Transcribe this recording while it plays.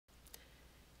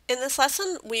In this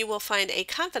lesson, we will find a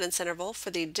confidence interval for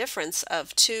the difference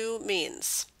of two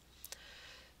means.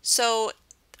 So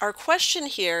our question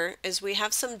here is we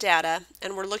have some data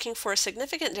and we're looking for a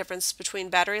significant difference between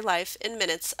battery life in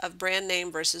minutes of brand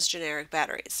name versus generic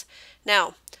batteries.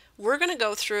 Now, we're going to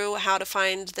go through how to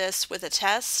find this with a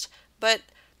test, but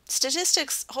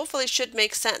statistics hopefully should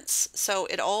make sense, so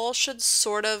it all should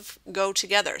sort of go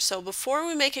together. So before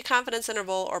we make a confidence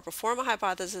interval or perform a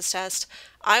hypothesis test,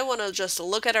 I want to just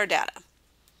look at our data.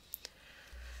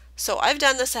 So I've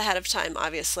done this ahead of time,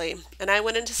 obviously, and I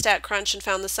went into StatCrunch and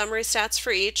found the summary stats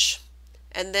for each,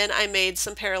 and then I made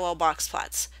some parallel box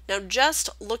plots. Now, just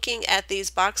looking at these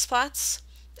box plots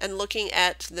and looking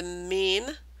at the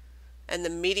mean and the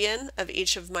median of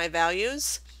each of my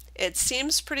values, it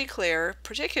seems pretty clear,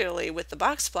 particularly with the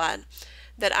box plot,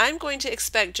 that I'm going to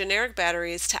expect generic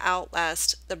batteries to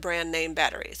outlast the brand name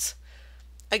batteries.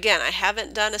 Again, I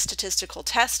haven't done a statistical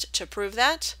test to prove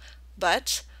that,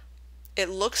 but it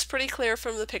looks pretty clear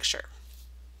from the picture.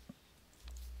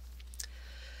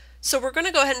 So we're going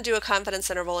to go ahead and do a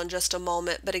confidence interval in just a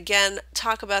moment, but again,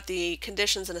 talk about the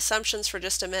conditions and assumptions for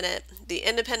just a minute, the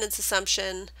independence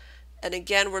assumption, and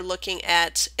again, we're looking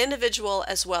at individual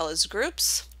as well as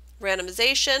groups.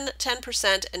 Randomization,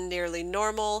 10% and nearly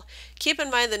normal. Keep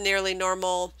in mind the nearly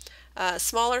normal,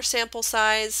 smaller sample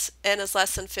size, n is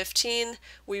less than 15.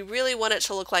 We really want it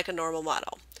to look like a normal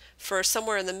model. For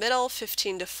somewhere in the middle,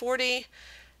 15 to 40,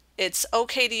 it's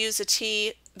okay to use a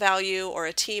t value or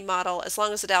a t model as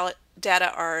long as the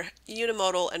data are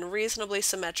unimodal and reasonably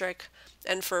symmetric.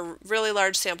 And for really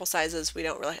large sample sizes, we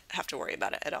don't really have to worry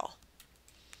about it at all.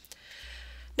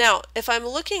 Now, if I'm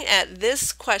looking at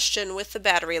this question with the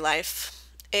battery life,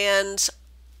 and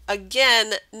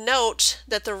again, note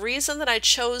that the reason that I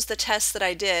chose the test that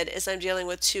I did is I'm dealing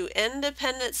with two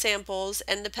independent samples,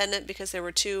 independent because there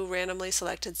were two randomly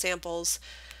selected samples,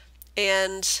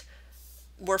 and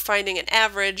we're finding an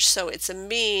average, so it's a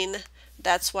mean.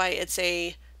 That's why it's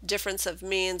a difference of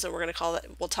means, and we're going to call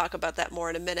it, we'll talk about that more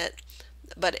in a minute,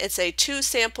 but it's a two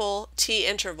sample t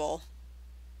interval.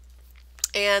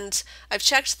 And I've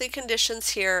checked the conditions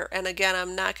here, and again,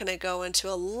 I'm not going to go into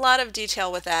a lot of detail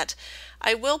with that.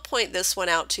 I will point this one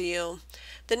out to you.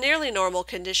 The nearly normal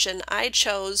condition, I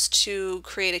chose to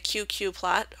create a QQ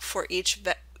plot for each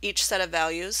set of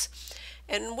values.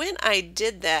 And when I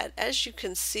did that, as you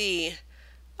can see,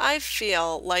 I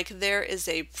feel like there is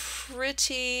a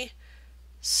pretty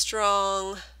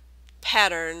strong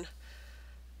pattern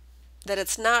that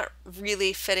it's not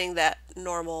really fitting that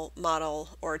normal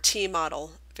model or T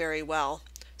model very well.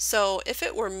 So if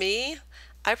it were me,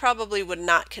 I probably would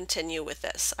not continue with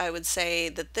this. I would say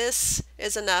that this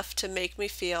is enough to make me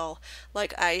feel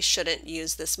like I shouldn't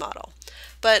use this model.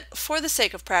 But for the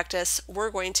sake of practice, we're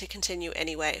going to continue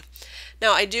anyway.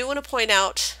 Now, I do want to point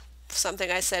out something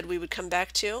I said we would come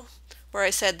back to, where I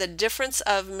said the difference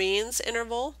of means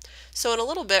interval. So in a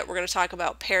little bit, we're going to talk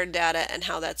about paired data and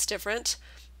how that's different.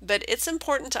 But it's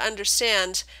important to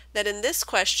understand that in this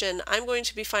question, I'm going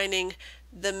to be finding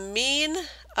the mean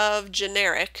of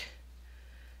generic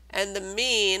and the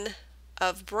mean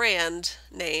of brand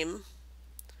name,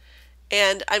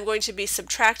 and I'm going to be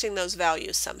subtracting those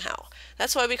values somehow.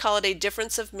 That's why we call it a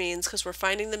difference of means, because we're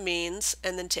finding the means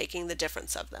and then taking the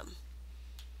difference of them.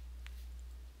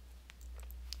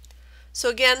 So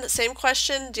again, same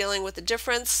question, dealing with the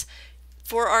difference.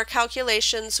 For our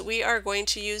calculations, we are going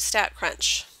to use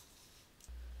StatCrunch.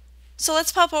 So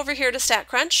let's pop over here to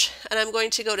StatCrunch, and I'm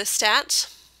going to go to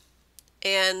Stat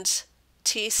and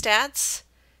T-Stats,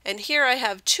 and here I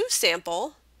have two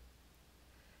sample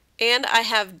and I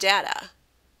have data,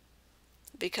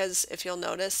 because if you'll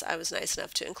notice, I was nice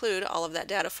enough to include all of that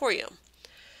data for you.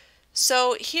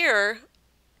 So here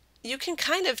you can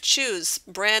kind of choose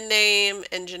brand name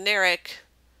and generic.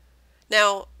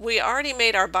 Now, we already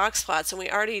made our box plots and we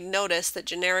already noticed that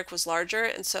generic was larger,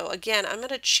 and so again, I'm going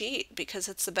to cheat because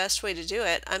it's the best way to do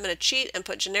it. I'm going to cheat and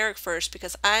put generic first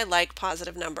because I like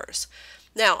positive numbers.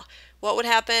 Now, what would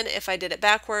happen if I did it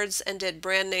backwards and did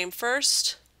brand name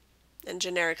first and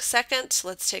generic second?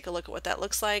 Let's take a look at what that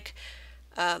looks like.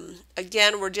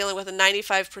 Again, we're dealing with a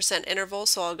 95% interval,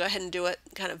 so I'll go ahead and do it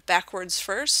kind of backwards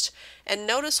first. And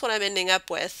notice what I'm ending up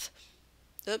with.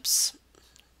 Oops.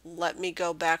 Let me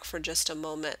go back for just a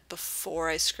moment before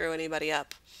I screw anybody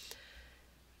up.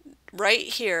 Right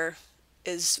here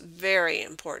is very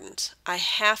important. I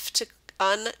have to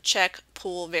uncheck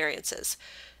pool variances.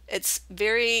 It's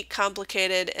very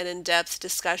complicated and in-depth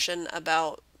discussion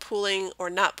about pooling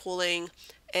or not pooling,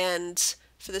 and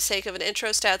for the sake of an intro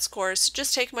stats course,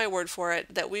 just take my word for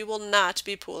it that we will not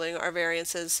be pooling our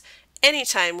variances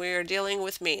anytime we are dealing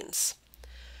with means.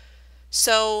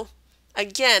 So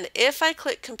again, if I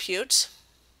click compute,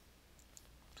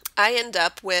 I end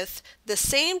up with the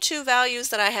same two values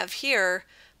that I have here,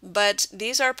 but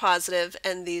these are positive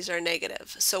and these are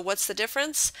negative. So what's the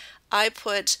difference? I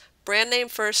put brand name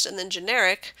first and then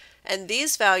generic, and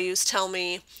these values tell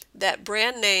me that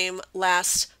brand name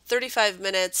lasts 35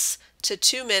 minutes to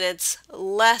 2 minutes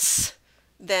less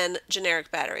than generic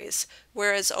batteries.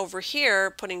 Whereas over here,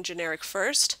 putting generic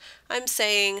first, I'm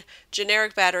saying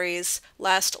generic batteries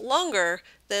last longer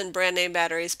than brand name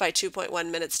batteries by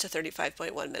 2.1 minutes to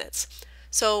 35.1 minutes.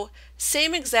 So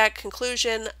same exact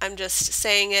conclusion, I'm just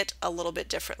saying it a little bit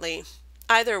differently.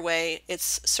 Either way,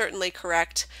 it's certainly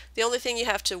correct. The only thing you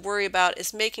have to worry about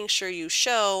is making sure you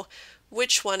show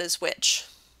which one is which.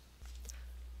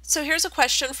 So here's a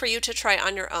question for you to try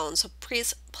on your own. So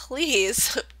please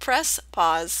press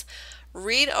pause,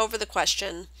 read over the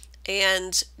question,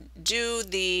 and do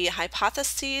the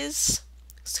hypotheses.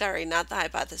 Sorry, not the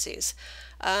hypotheses.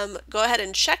 Go ahead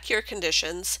and check your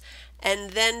conditions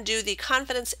and then do the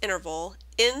confidence interval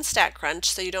in StatCrunch,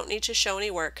 so you don't need to show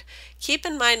any work. Keep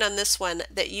in mind on this one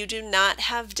that you do not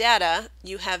have data,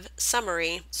 you have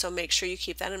summary, so make sure you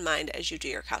keep that in mind as you do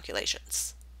your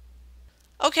calculations.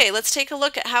 Okay, let's take a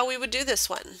look at how we would do this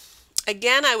one.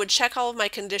 Again, I would check all of my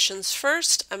conditions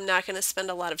first. I'm not going to spend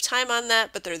a lot of time on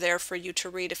that, but they're there for you to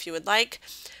read if you would like.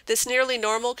 This nearly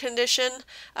normal condition,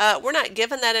 we're not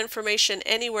given that information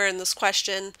anywhere in this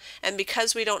question, and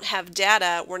because we don't have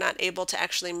data, we're not able to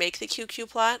actually make the QQ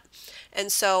plot.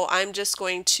 And so I'm just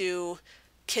going to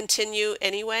continue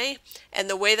anyway, and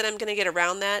the way that I'm going to get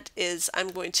around that is I'm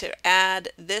going to add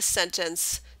this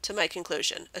sentence to my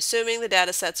conclusion, assuming the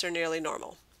data sets are nearly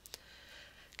normal.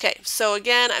 Okay, so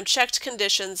again, I'm checked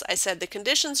conditions. I said the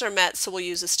conditions are met, so we'll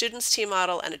use a student's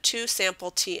t-model and a 2-sample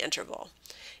t-interval.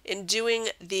 In doing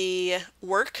the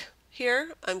work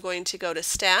here, I'm going to go to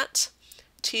stat,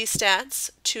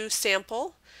 t-stats,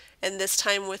 2-sample, and this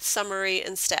time with summary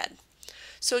instead.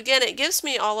 So again, it gives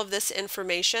me all of this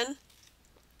information,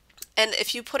 and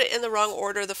if you put it in the wrong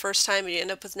order the first time and you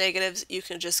end up with negatives, you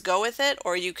can just go with it,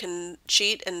 or you can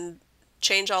cheat and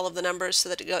change all of the numbers so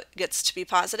that it gets to be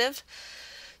positive.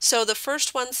 So the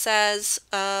first one says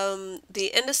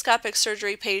the endoscopic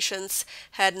surgery patients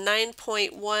had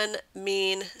 9.1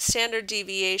 mean standard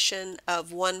deviation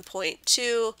of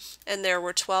 1.2, and there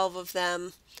were 12 of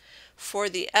them. For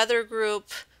the other group,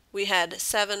 we had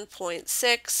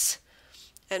 7.6,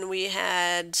 and we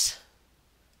had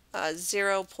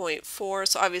 0.4.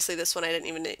 So obviously this one I didn't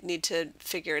even need to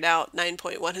figure it out.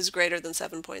 9.1 is greater than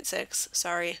 7.6.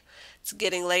 Sorry, it's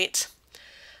getting late.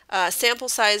 Sample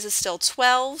size is still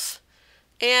 12,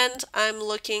 and I'm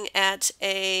looking at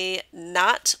a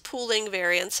not pooling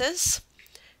variances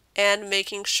and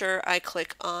making sure I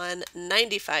click on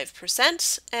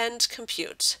 95% and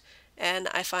compute. And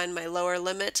I find my lower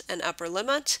limit and upper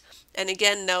limit. And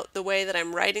again, note the way that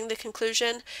I'm writing the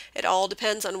conclusion, it all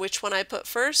depends on which one I put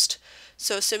first.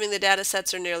 So assuming the data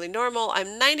sets are nearly normal,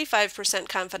 I'm 95%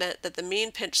 confident that the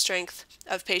mean pinch strength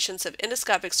of patients of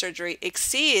endoscopic surgery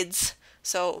exceeds,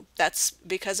 so that's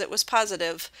because it was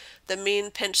positive, the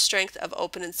mean pinch strength of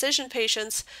open incision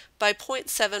patients by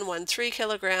 0.713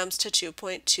 kilograms to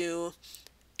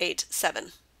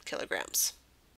 2.287 kilograms.